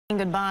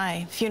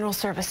Goodbye. Funeral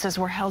services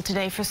were held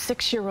today for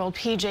 6-year-old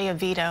PJ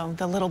Avitto,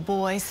 the little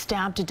boy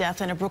stabbed to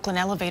death in a Brooklyn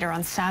elevator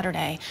on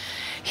Saturday.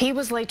 He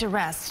was laid to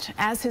rest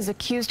as his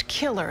accused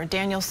killer,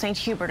 Daniel St.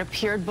 Hubert,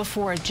 appeared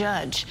before a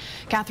judge.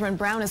 Catherine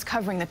Brown is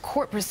covering the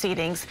court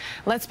proceedings.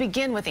 Let's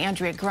begin with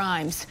Andrea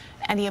Grymes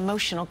and the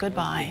emotional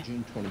goodbye.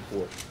 June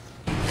 24th.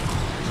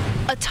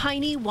 A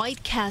tiny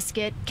white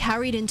casket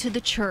carried into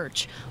the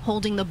church,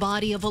 holding the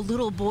body of a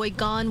little boy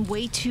gone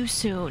way too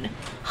soon.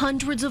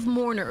 Hundreds of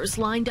mourners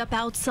lined up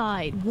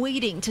outside,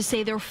 waiting to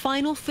say their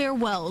final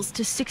farewells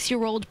to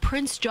 6-year-old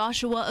Prince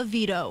Joshua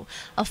Avitto,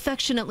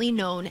 affectionately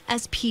known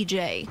as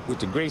PJ. With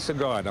the grace of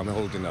God, I'm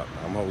holding up.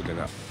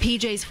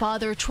 PJ's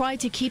father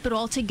tried to keep it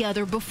all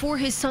together before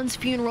his son's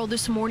funeral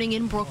this morning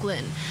in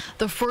Brooklyn.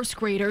 The first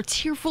grader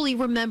tearfully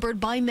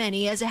remembered by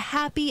many as a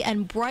happy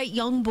and bright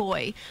young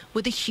boy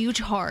with a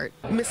huge heart.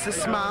 Miss his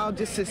smile,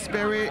 just his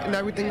spirit and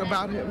everything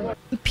about him.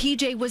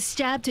 PJ was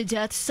stabbed to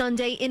death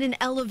Sunday in an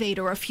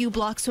elevator a few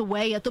blocks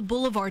away at the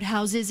Boulevard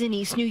houses in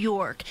East New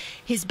York.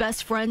 His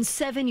best friend,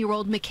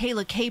 7-year-old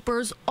Michaela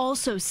Capers,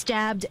 also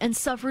stabbed and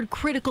suffered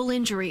critical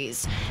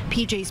injuries.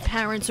 PJ's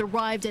parents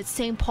arrived at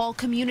St. Paul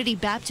Community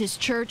Baptist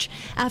Church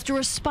after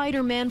a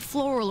Spider-Man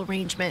floral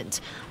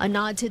arrangement, a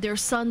nod to their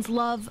son's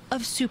love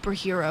of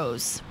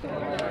superheroes.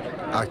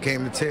 I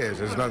came to tears.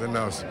 There's nothing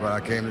else, but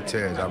I came to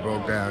tears. I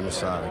broke down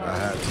inside. I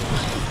had to.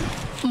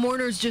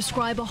 Mourners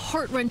describe a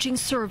heart-wrenching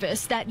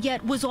service that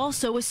yet was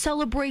also a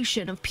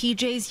celebration of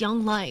PJ's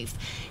young life.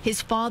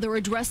 His father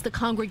addressed the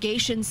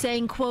congregation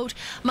saying, quote,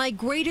 "My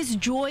greatest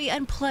joy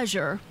and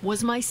pleasure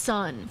was my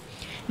son."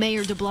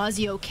 Mayor de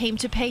Blasio came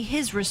to pay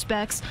his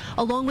respects,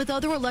 along with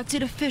other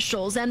elected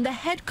officials and the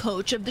head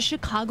coach of the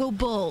Chicago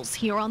Bulls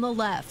here on the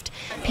left.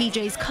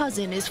 PJ's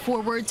cousin is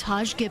forward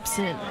Taj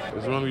Gibson.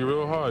 It's going to be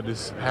real hard,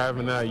 just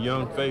having that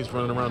young face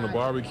running around the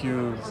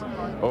barbecues,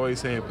 always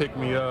saying, "Pick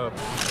me up."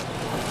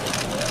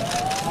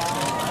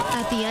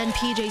 At the end,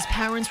 PJ's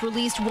parents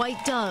released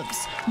white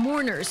doves,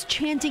 mourners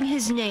chanting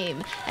his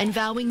name and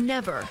vowing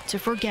never to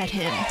forget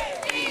him.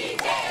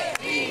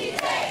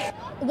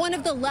 One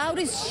of the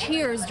loudest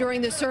cheers during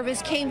the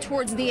service came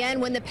towards the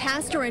end when the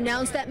pastor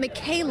announced that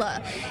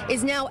Michaela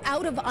is now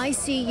out of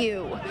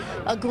ICU,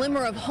 a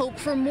glimmer of hope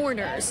for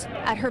mourners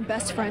at her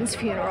best friend's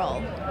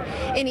funeral.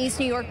 In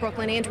East New York,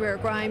 Brooklyn, Andrea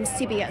Grymes,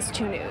 CBS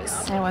 2 News.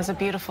 It was a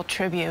beautiful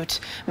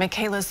tribute.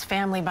 Michaela's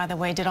family, by the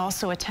way, did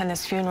also attend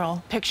this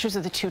funeral. Pictures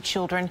of the two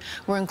children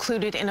were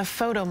included in a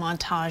photo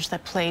montage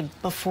that played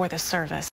before the service.